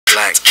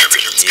Black,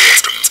 yeah.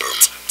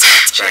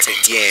 Back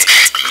again,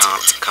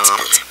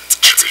 Compton.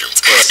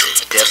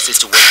 Death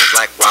situations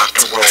like rock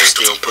and roll.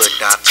 Still put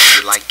out to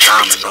you like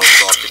dominoes.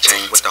 Off the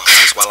chain with the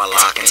homies while I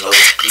lock and load.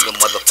 Leaving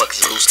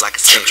motherfuckers loose like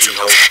a century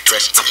hoe.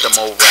 Fresh up the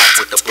mo rap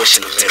with the bush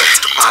in the middle.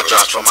 Eye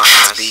drops from my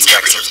eyes, be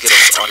racks some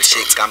Skittles. All this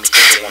shit got me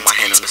thinking on my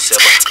hand on the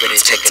silver. Ready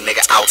to take a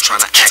nigga out,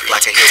 trying to act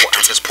like a hero.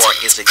 At this park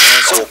is a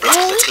gang, so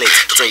blocks the click.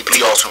 Straight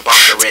BeatBox from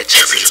box the red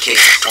checks is kick.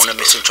 On a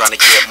mission trying to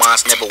get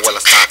mines, never will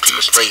I stop. Keep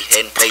a straight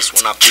head and face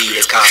when I beat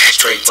the cops.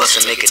 Straight bust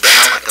a nigga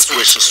down like a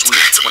swish of sweet.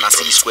 When I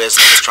see squares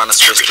niggas trying to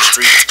switch the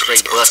street.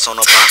 Straight bust on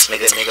a box,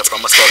 nigga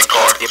from a stolen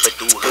car. Dip it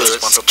through hoods,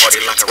 bump a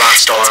party like a rock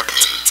star.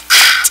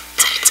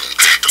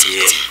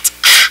 Yeah,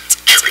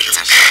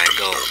 that's how it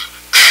go.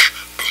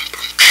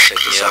 Check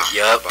this out,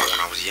 yup. When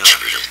I was young,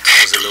 I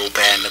was a little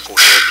bad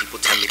knucklehead.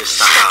 People tell me to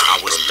stop. I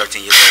was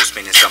 13 years old,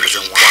 spending summers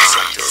in wines.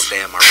 Like to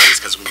stay at my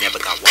race, cause we never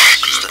got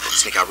washed. Used to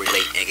sneak out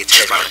relate and get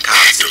chased by the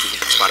cops. If we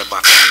spotted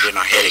by family, then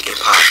our head would get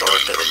popped. Or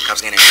if the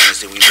cops getting runners,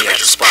 then we meet at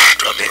the spot.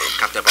 Up there,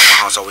 copped up at my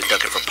house, always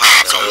ducking for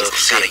pops. Always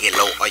gotta get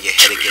low or your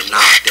head will get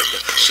knocked. If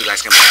the street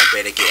lights come on,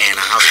 better get in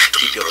the house.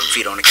 Keep your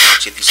feet on the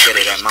couch if you scared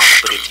of that mouth.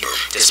 But if you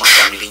just my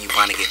family, then you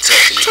wanna get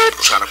touched. And if you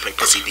try to play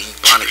pussy, then you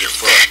wanna get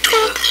fucked,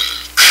 nigga.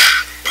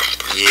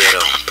 Yeah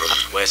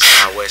though, west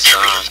side,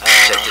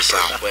 check this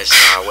out, west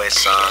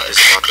side,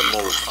 it's about to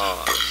move.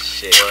 Oh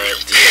shit,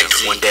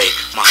 yeah, one day,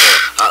 my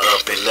hood, I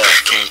up and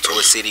left, came to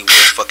a city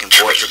with fucking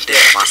boys to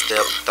death. I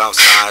stepped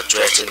outside,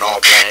 dressed in all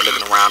black,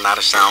 looking around out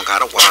of sound,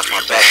 gotta watch my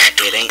back.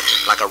 It ain't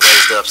like I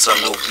raised up some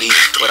new beat,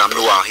 but I'm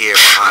new out here,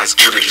 my eyes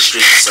glued to the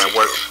streets and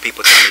work.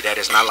 People tell me that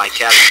it's not like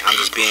Cali, I'm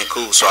just being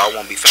cool, so I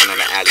won't be found in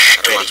the alley.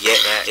 Better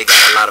yet, it got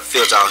a lot of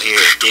fields out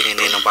here,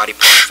 digging in nobody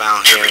point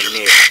found here and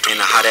there.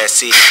 In the hot ass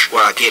city,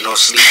 where I get no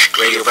sleep,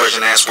 radio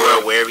version ass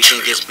world where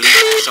everything gets bleak.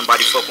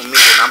 Somebody fuck with me,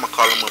 then I'ma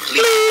call him a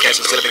bleak. Catch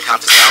him slipping,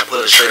 Compton style,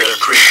 put it straight to the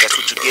creek. That's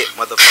what you get,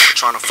 motherfucker,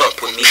 trying to fuck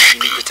with me.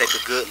 You need to take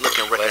a good look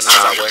and recognize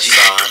west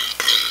side.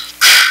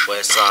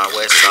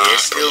 Yeah,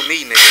 it's still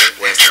me, nigga.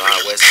 West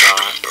side.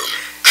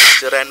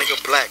 Still that nigga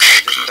black,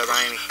 man. Just because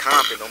I ain't in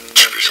Compton don't mean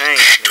nothing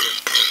changed, nigga.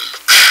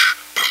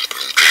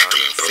 Out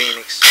here in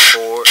Phoenix,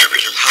 Ford,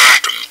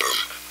 hot,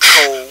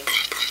 cold.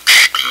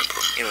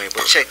 Anyway,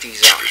 but check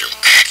these out.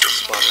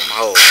 It's about them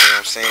hoes, you know what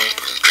I'm saying?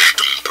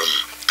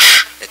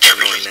 Let y'all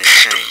know ain't nothing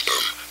changed.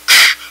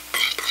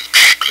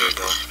 Here we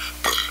go.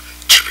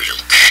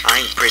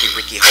 I ain't pretty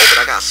Ricky Ho,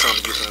 but I got something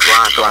you can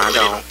grind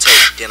on.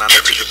 Tape, then I let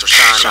you get your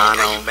shine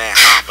on. You mad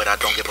hot, but I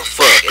don't give a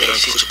fuck. It ain't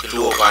shit you can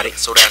do about it,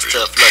 so that's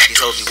tough luck.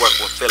 These hoes be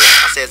working with feelings.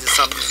 I say, is it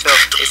something you felt?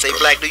 They say,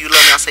 black, do you love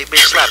me? I say,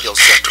 bitch, slap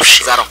yourself.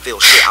 Cause I don't feel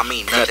shit, I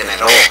mean nothing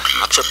at all.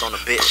 I tripped on the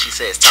bitch, she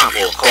said, it's time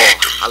for a call.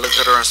 I looked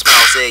at her and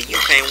smiled, said, you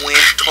can't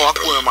win. Oh, I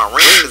quit my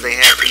ring, cause they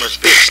have too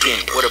much bitch skin.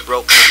 Would've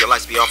broke, your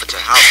lights be off at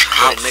your house.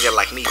 With a nigga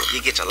like me,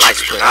 you get your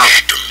lights put out.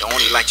 The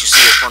only light you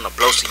see is from the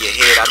blows to your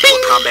head. I do a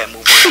combat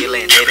move on you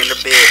laying dead in the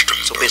bed.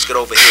 So bitch, get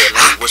over here,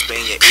 let me whisper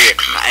in your ear.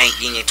 I ain't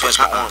yin and twins,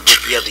 my arm with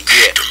the other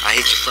year. I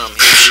hit you from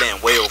here, you laying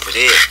way over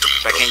there.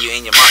 Backhand you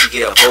in your mouth, you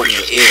get a hole in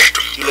your ear.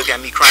 You look at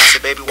me crying, say,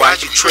 baby,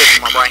 why'd you trip?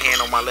 My right hand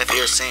on my left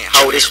ear saying,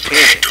 hold this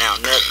pin. Now,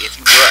 nut, if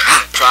you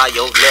buck, try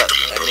your luck.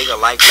 A nigga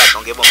like black,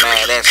 don't give a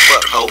mad ass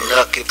fuck. Hold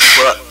up if you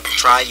buck,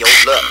 try your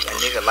luck. A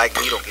nigga like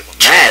me, don't give a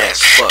mad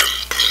ass fuck.